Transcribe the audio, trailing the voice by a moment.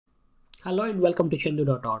Hello and welcome to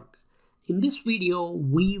Chandoo.org. In this video,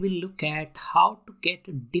 we will look at how to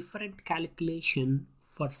get different calculation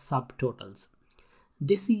for subtotals.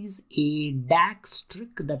 This is a DAX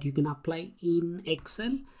trick that you can apply in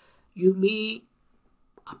Excel. You may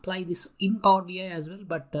apply this in Power BI as well,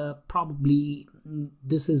 but probably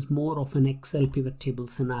this is more of an Excel pivot table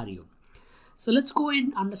scenario. So let's go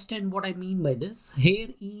and understand what I mean by this. Here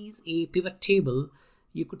is a pivot table.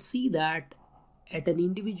 You could see that at an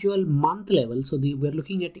individual month level, so we're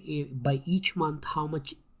looking at by each month how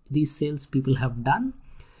much these sales people have done,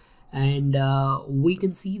 and we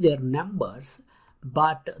can see their numbers,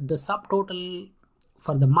 but the subtotal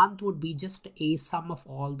for the month would be just a sum of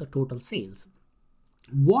all the total sales.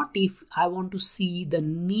 What if I want to see the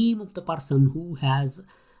name of the person who has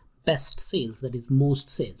best sales, that is most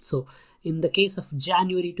sales? So in the case of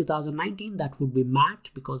January 2019, that would be Matt,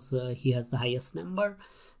 because he has the highest number.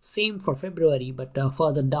 Same for February, but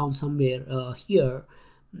further down somewhere here,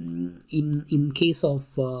 in case of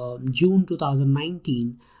June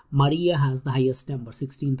 2019, Maria has the highest number,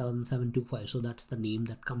 16,725. So that's the name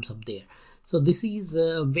that comes up there. So this is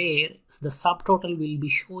where the subtotal will be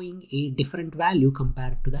showing a different value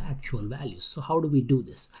compared to the actual values. So how do we do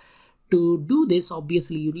this? To do this,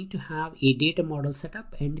 obviously you need to have a data model set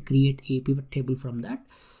up and create a pivot table from that.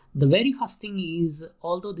 The very first thing is,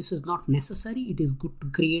 although this is not necessary, it is good to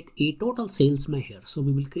create a total sales measure. So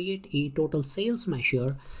we will create a total sales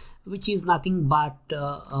measure, which is nothing but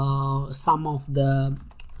sum of the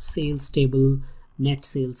sales table net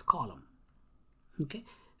sales column. Okay.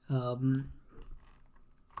 I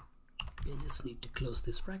just need to close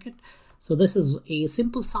this bracket. So this is a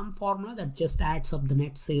simple sum formula that just adds up the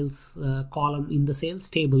net sales column in the sales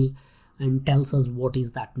table and tells us what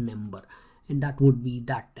is that number, and that would be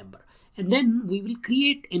that number. And then we will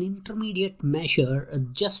create an intermediate measure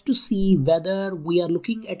just to see whether we are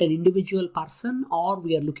looking at an individual person or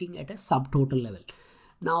we are looking at a subtotal level.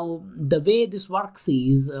 Now the way this works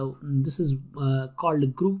is this is called a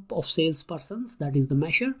group of salespersons. That is the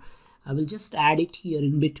measure. I will just add it here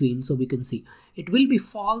in between so we can see. It will be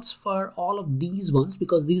false for all of these ones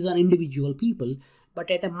because these are individual people, but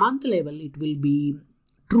at a month level it will be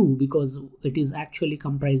true because it is actually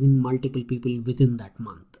comprising multiple people within that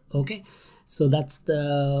month. Okay, so that's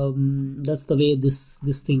the way this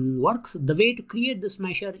thing works. The way to create this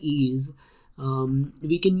measure is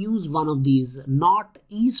we can use one of these not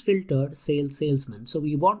is filtered salesman. So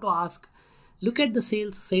we want to ask, look at the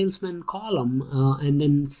salesman column and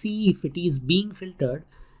then see if it is being filtered,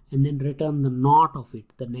 and then return the not of it,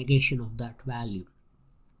 the negation of that value.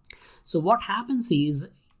 So what happens is,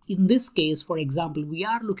 in this case, for example, we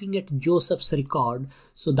are looking at Joseph's record,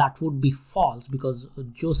 so that would be false because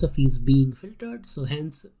Joseph is being filtered, so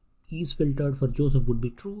hence is filtered for Joseph would be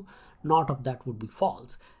true, not of that would be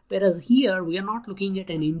false. Whereas here we are not looking at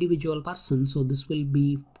an individual person, so this will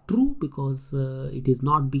be true because it is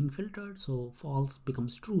not being filtered, so false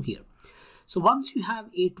becomes true here. So once you have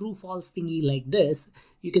a true false thingy like this,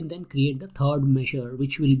 you can then create the third measure,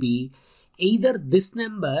 which will be either this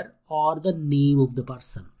number or the name of the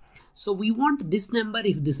person. So we want this number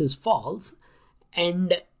if this is false,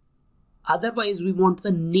 and otherwise we want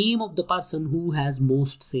the name of the person who has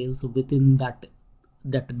most sales within that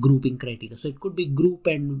grouping criteria. So it could be group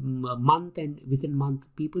and month and within month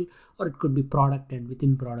people, or it could be product and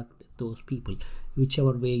within product those people.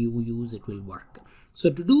 Whichever way you use, it will work. So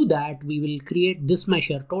to do that, we will create this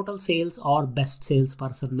measure, total sales or best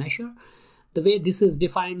salesperson measure. The way this is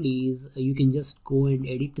defined is you can just go and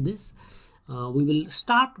edit this. We will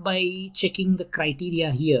start by checking the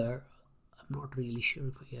criteria here. I'm not really sure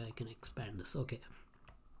if I can expand this. Okay,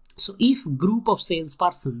 so if group of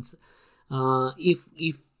salespersons,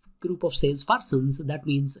 if group of salespersons, that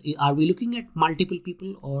means are we looking at multiple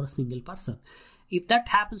people or a single person? If that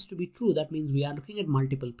happens to be true, that means we are looking at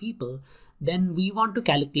multiple people, then we want to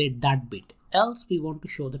calculate that bit. Else we want to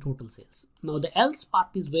show the total sales. Now the else part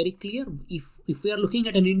is very clear. If we are looking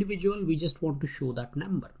at an individual, we just want to show that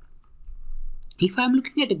number. If I'm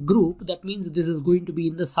looking at a group, that means this is going to be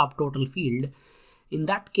in the subtotal field. In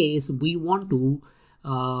that case, we want to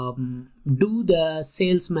do the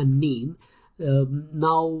salesman name.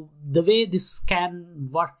 Now the way this can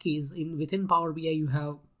work is within Power BI you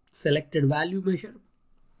have selected value measure.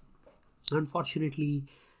 Unfortunately,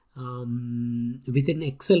 within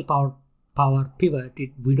Excel Power Pivot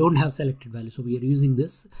we don't have selected value, so we are using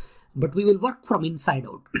this, but we will work from inside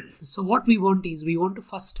out. So what we want is we want to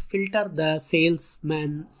first filter the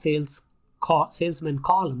salesman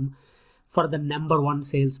column for the number one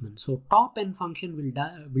salesman. So TOPN function will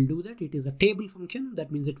do that. It is a table function.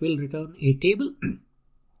 That means it will return a table.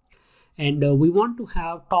 and we want to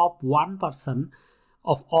have top 1%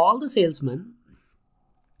 of all the salesmen.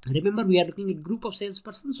 Remember, we are looking at group of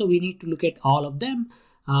salespersons, so we need to look at all of them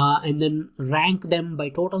and then rank them by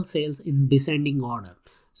total sales in descending order.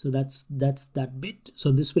 So that's that bit.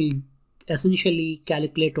 So this will essentially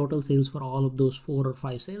calculate total sales for all of those 4 or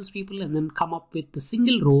 5 salespeople and then come up with the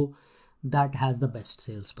single row that has the best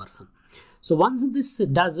salesperson. So once this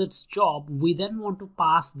does its job, we then want to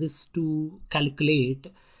pass this to calculate,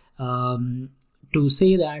 to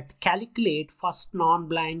say that calculate first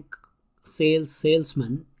non-blank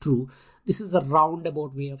salesman true. This is a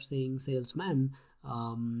roundabout way of saying salesman.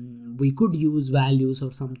 We could use values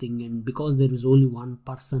or something, and because there is only one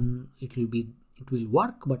person, it will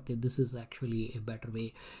work, but this is actually a better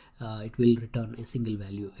way. It will return a single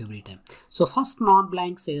value every time. So first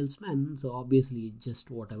non-blank salesman, so obviously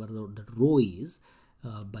just whatever the row is,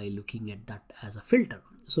 by looking at that as a filter.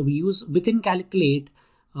 So we use within calculate,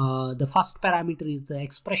 the first parameter is the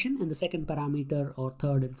expression, and the second parameter or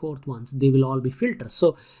third and fourth ones, they will all be filters.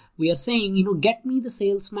 So we are saying, get me the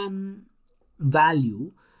salesman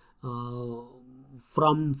value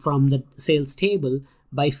from the sales table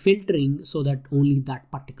by filtering, so that only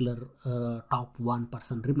that particular top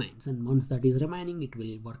 1% remains, and once that is remaining, it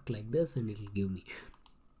will work like this and it will give me.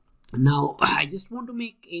 Now I just want to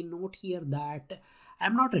make a note here that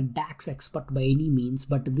I'm not a DAX expert by any means,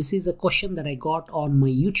 but this is a question that I got on my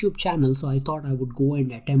YouTube channel, so I thought I would go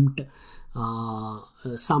and attempt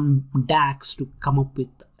some DAX to come up with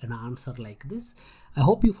an answer like this. I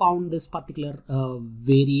hope you found this particular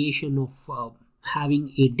variation of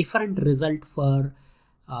having a different result for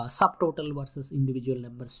subtotal versus individual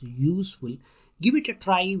numbers useful. Give it a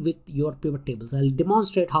try with your pivot tables. I'll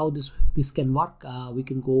demonstrate how this can work. We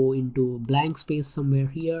can go into blank space somewhere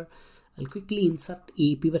here. I'll quickly insert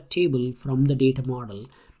a pivot table from the data model,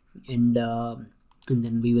 and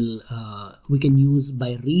then we can use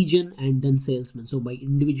by region and then salesman. So by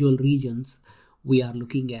individual regions, we are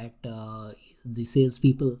looking at the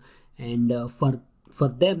salespeople, and for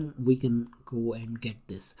them we can go and get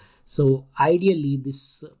this. So ideally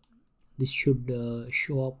this should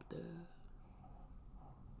show up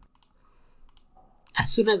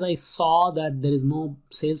as soon as I saw that there is no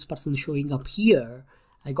salesperson showing up here.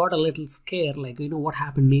 I got a little scared, like, what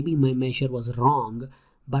happened? Maybe my measure was wrong,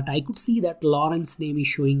 but I could see that Lawrence name is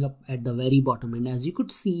showing up at the very bottom, and as you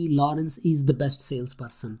could see, Lawrence is the best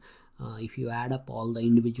salesperson. If you add up all the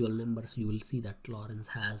individual numbers, you will see that Lawrence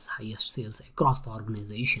has highest sales across the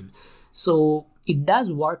organization. So it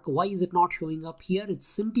does work. Why is it not showing up here? It's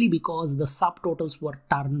simply because the subtotals were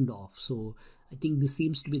turned off. So I think this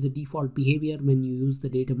seems to be the default behavior when you use the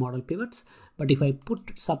data model pivots. But if I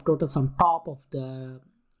put subtotals on top of the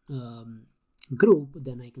group,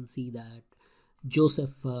 then I can see that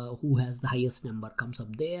Joseph, who has the highest number, comes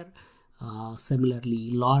up there.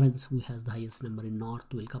 Similarly, Lawrence, who has the highest number in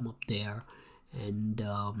North, will come up there, and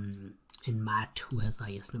Matt, who has the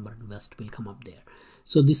highest number in West, will come up there.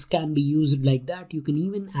 So this can be used like that. You can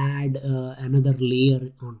even add another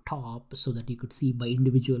layer on top, so that you could see by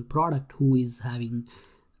individual product who is having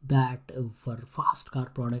that for fast car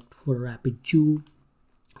product, for rapid chew,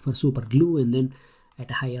 for super glue, and then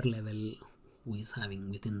at a higher level who is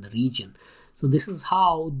having within the region. So this is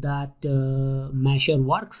how that measure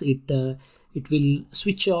works. It will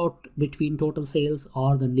switch out between total sales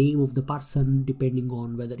or the name of the person, depending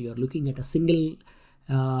on whether you are looking at a single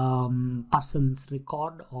person's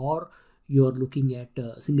record, or you are looking at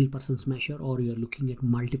a single person's measure, or you are looking at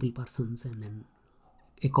multiple persons, and then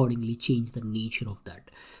accordingly change the nature of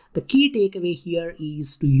that. The key takeaway here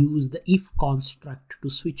is to use the if construct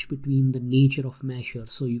to switch between the nature of measure,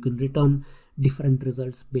 so you can return different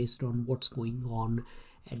results based on what's going on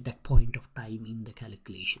at that point of time in the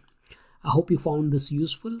calculation. I hope you found this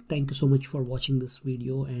useful. Thank you so much for watching this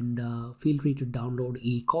video, and feel free to download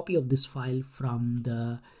a copy of this file from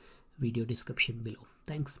the video description below.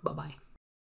 Thanks. Bye bye.